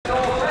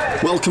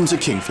Welcome to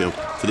Kingfield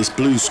for this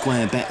Blue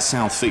Square Bet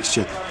South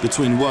fixture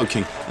between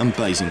Woking and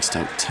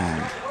Basingstoke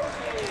Town.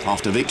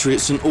 After victory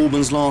at St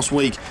Albans last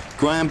week,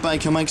 Graham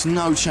Baker makes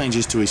no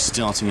changes to his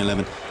starting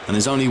 11 and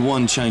there's only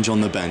one change on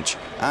the bench.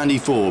 Andy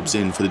Forbes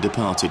in for the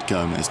departed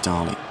Gomez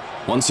Darley.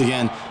 Once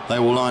again, they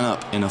will line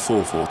up in a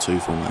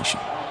 4-4-2 formation.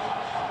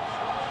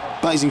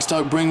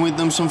 Basingstoke bring with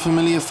them some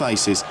familiar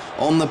faces.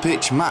 On the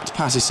pitch, Matt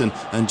Pattison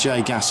and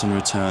Jay Gasson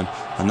return,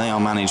 and they are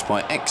managed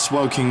by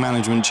ex-Woking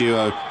management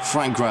duo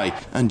Frank Gray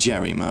and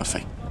Jerry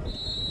Murphy.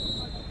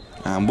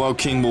 And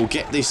Woking will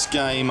get this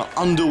game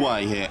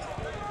underway here.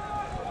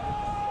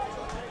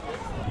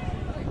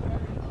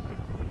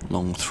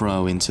 Long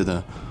throw into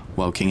the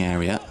Woking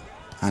area.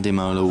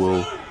 Ademola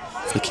will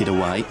flick it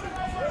away.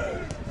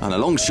 And a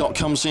long shot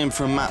comes in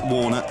from Matt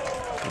Warner.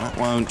 That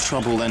won't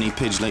trouble any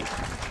Pidgley.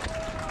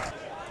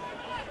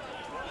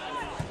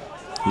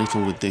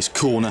 Little with this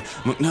corner.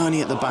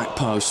 McNerney at the back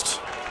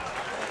post.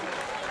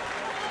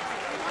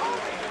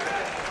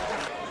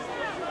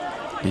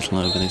 Little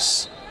over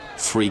this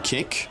free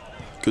kick.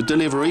 Good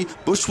delivery.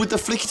 Bush with the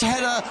flick to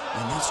header.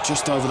 And that's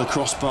just over the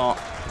crossbar.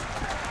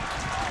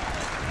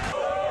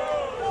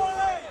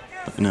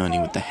 McNerney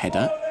with the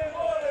header.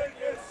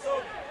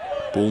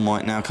 Ball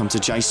might now come to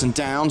Jason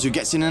Downs, who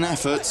gets in an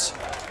effort.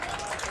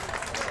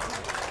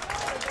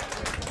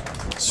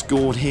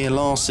 Scored here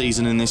last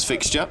season in this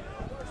fixture.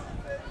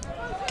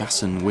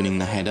 Gasson winning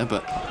the header,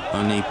 but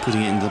only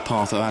putting it into the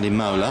path of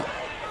Ademola.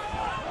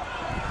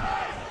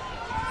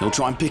 He'll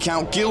try and pick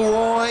out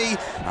Gilroy,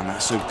 and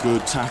that's a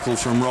good tackle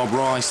from Rob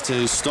Rice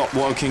to stop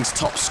Woking's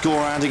top scorer,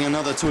 adding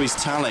another to his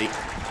tally.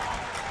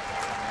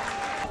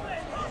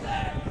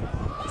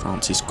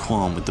 Francis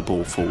Kwan with the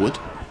ball forward.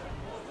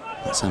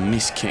 That's a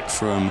missed kick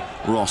from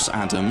Ross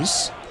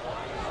Adams.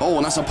 Oh,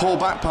 and that's a poor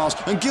back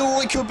pass, and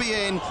Gilroy could be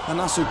in, and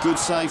that's a good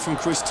save from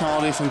Chris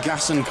Tardif, and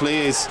Gasson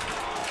clears.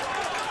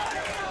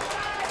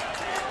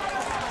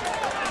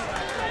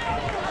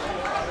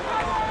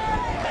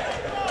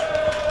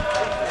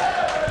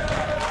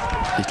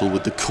 Little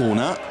with the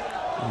corner.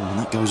 Oh, and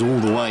that goes all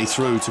the way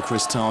through to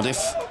Chris Tardif.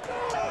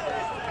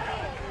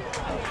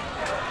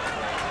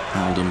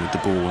 Alden with the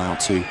ball out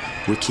to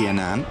Ricky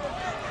Annan.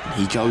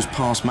 He goes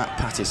past Matt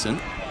Pattison.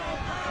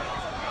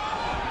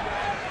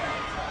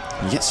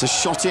 He gets a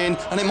shot in,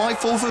 and it might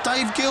fall for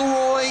Dave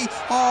Gilroy.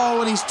 Oh,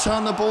 and he's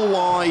turned the ball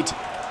wide.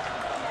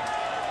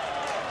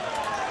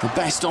 The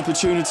best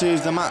opportunity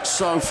of the match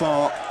so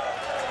far.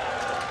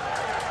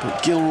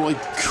 But Gilroy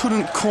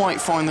couldn't quite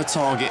find the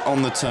target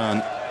on the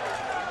turn.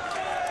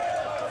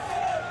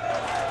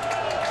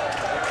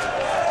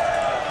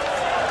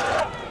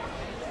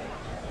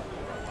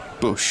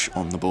 Bush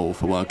on the ball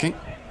for Woking.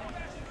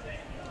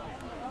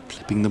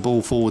 Clipping the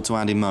ball forward to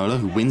Ademola,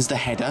 who wins the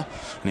header,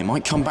 and it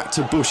might come back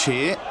to Bush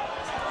here.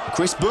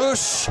 Chris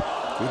Bush!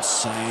 Good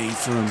save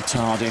from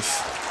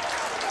Tardif.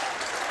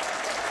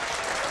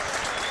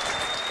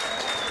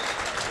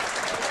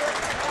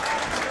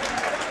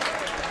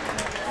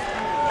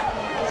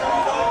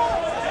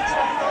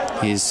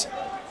 Here's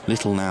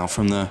Little now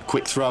from the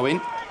quick throw-in.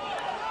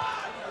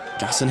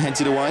 Gasson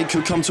heads it away,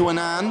 could come to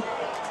Annan.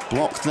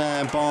 Blocked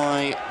there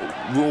by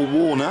Raw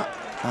Warner,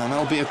 and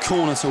that'll be a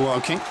corner to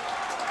Woking.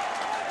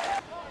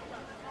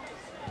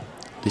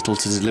 Little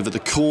to deliver the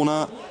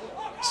corner.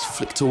 It's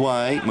flicked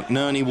away.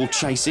 McNerney will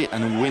chase it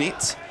and win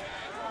it.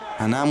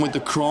 Annan with the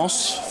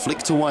cross,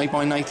 flicked away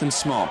by Nathan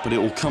Smart, but it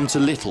will come to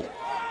Little.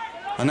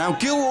 And now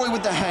Gilroy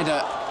with the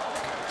header.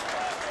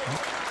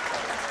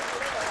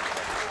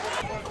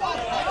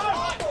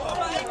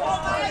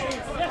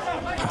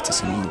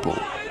 Pattison on the ball.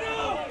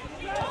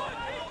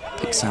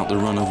 Picks out the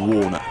run of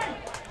Warner.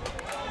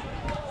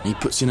 He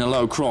puts in a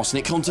low cross, and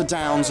it comes to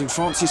Downs, and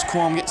Francis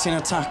Kwan gets in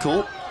a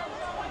tackle.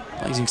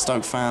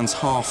 Basingstoke fans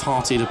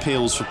half-hearted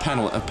appeals for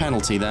a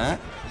penalty there.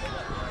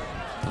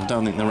 I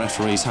don't think the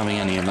referee's having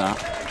any of that.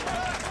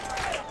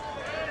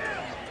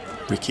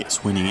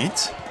 Rickett's winning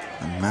it,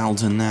 and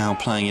Malden now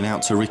playing it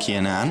out to Ricky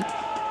Annan.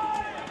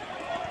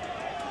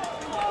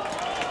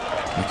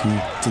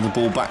 Looking for the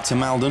ball back to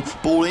Malden.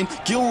 Ball in,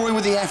 Gilroy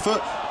with the effort,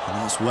 and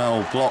that's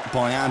well blocked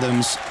by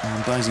Adams,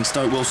 and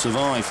Basingstoke will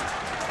survive.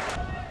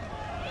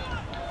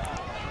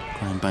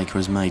 Graham Baker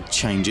has made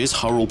changes.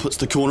 Hurrell puts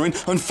the corner in,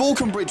 and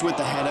Faulconbridge with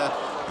the header,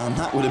 and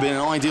that would have been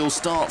an ideal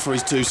start for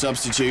his two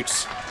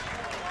substitutes.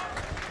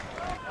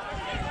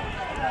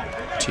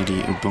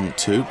 Chidi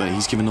Ubuntu, but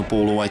he's given the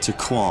ball away to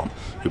Kwan,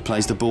 who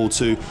plays the ball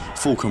to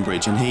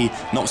Faulconbridge, and he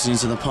knocks it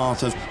into the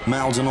path of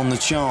Malden on the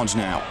charge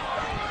now.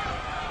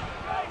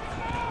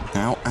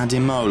 Now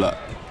Ademola.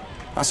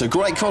 That's a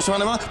great cross from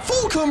Ademola.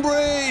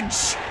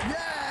 Faulconbridge!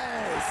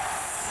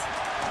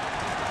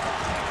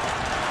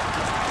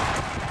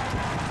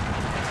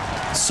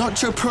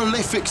 Such a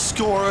prolific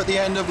scorer at the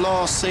end of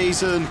last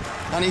season,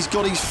 and he's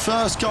got his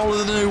first goal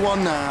of the new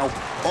one now.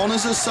 On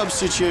as a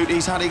substitute,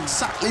 he's had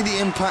exactly the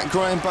impact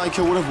Graham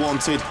Baker would have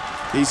wanted.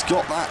 He's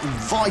got that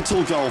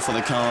vital goal for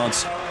the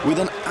Cards with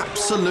an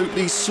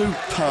absolutely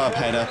superb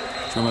header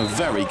from a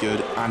very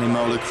good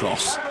Ademola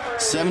cross.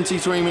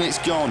 73 minutes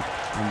gone,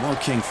 and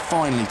Woking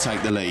finally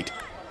take the lead.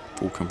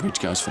 Faulconbridge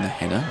goes for the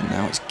header, and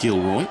now it's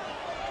Gilroy.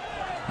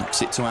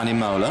 Knocks it to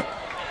Animola.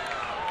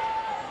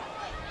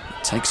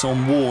 Takes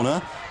on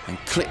Warner and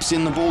clips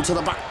in the ball to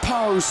the back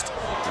post.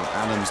 And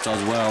Adams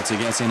does well to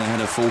get in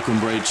ahead of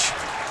Faulconbridge.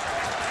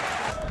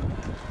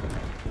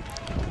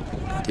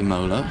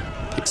 Animola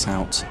picks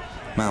out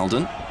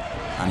Malden.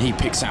 And he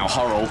picks out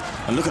Hurrell.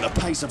 And look at the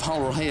pace of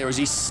Hurrell here as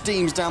he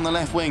steams down the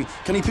left wing.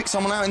 Can he pick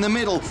someone out in the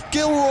middle?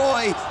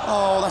 Gilroy!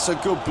 Oh, that's a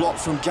good block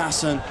from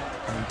Gasson.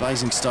 And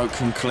Basingstoke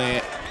can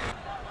clear.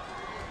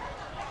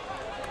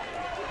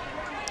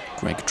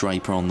 Greg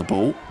Draper on the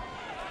ball.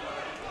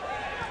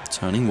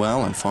 Turning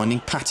well and finding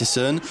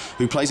Pattison,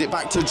 who plays it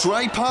back to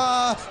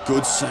Draper.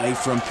 Good save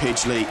from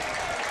Pidgley.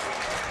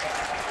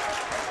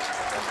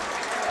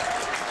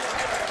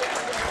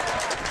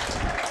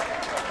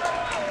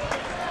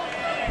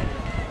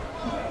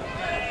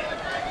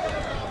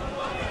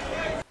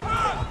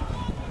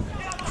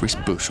 Chris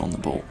Bush on the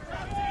ball.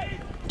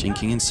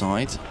 Jinking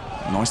inside.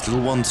 Nice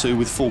little 1-2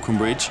 with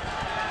Faulconbridge.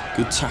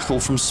 Good tackle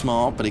from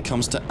Smart, but it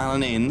comes to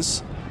Alan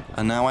Innes.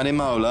 And now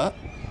Animola.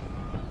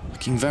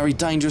 Looking very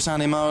dangerous,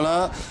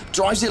 Animola.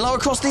 Drives it low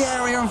across the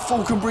area, and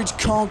Faulconbridge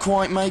can't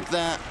quite make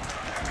that.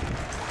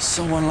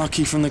 So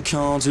unlucky from the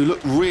Cards, who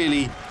looked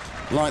really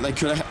like they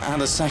could have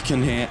had a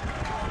second here.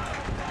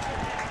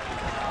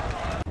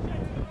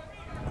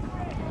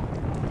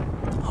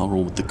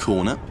 Hurrell with the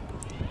corner.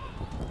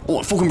 Oh,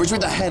 Faulconbridge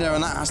with the header,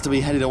 and that has to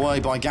be headed away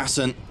by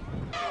Gasson.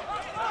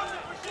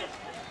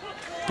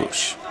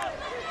 Bush.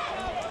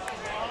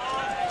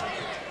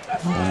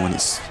 Oh, and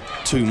it's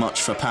too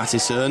much for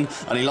Pattison,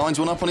 and he lines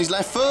one up on his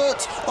left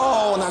foot.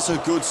 Oh, and that's a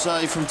good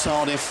save from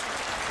Tardif.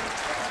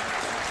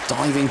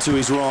 Diving to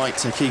his right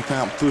to keep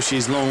out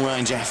Bush's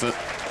long-range effort.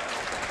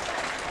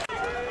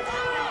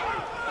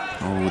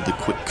 Oh, with the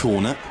quick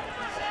corner.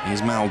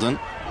 Here's Malden.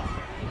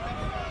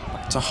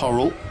 Back to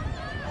Hurrell.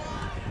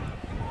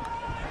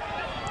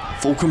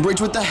 Faulconbridge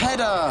with the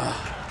header.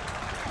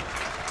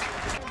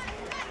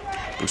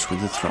 Bush with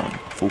the throw.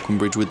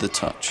 Faulconbridge with the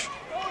touch.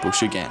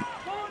 Bush again.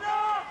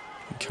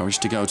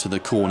 Encouraged to go to the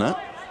corner.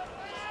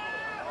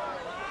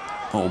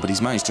 Oh, but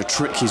he's managed to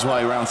trick his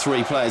way around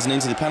three players and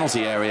into the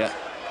penalty area.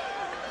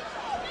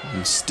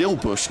 And still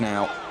Bush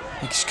now.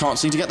 He just can't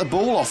seem to get the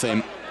ball off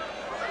him.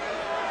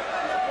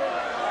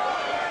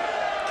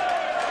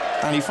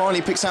 And he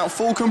finally picks out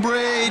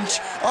Faulconbridge.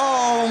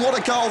 Oh, what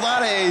a goal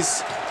that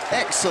is.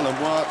 Excellent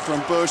work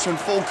from Bush, and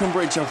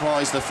Faulconbridge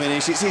applies the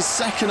finish. It's his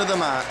second of the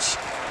match.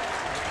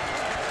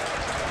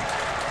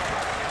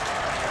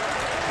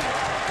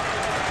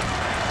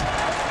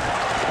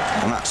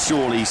 And that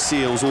surely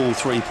seals all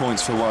 3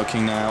 points for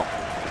Woking now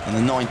in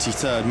the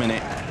 93rd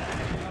minute.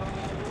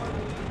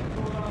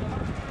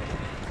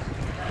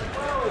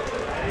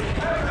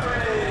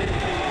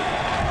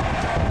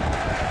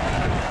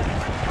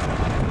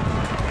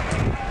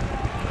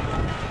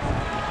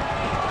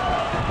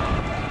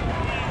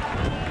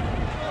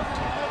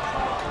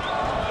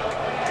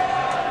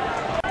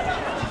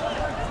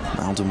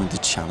 Malden with the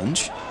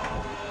challenge.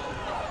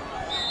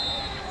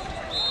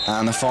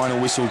 And the final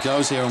whistle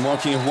goes here, and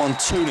Woking have won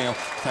 2-0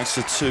 thanks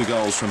to 2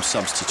 goals from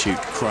substitute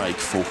Craig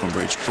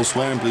Faulconbridge.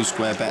 Elsewhere in Blue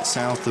Square Bet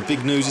South, the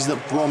big news is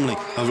that Bromley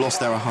have lost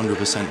their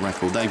 100%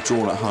 record. They've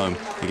drawn at home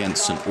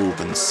against St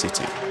Albans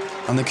City.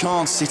 And the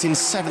Cards sit in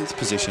 7th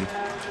position,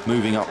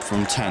 moving up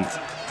from 10th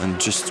and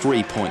just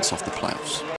 3 points off the playoffs.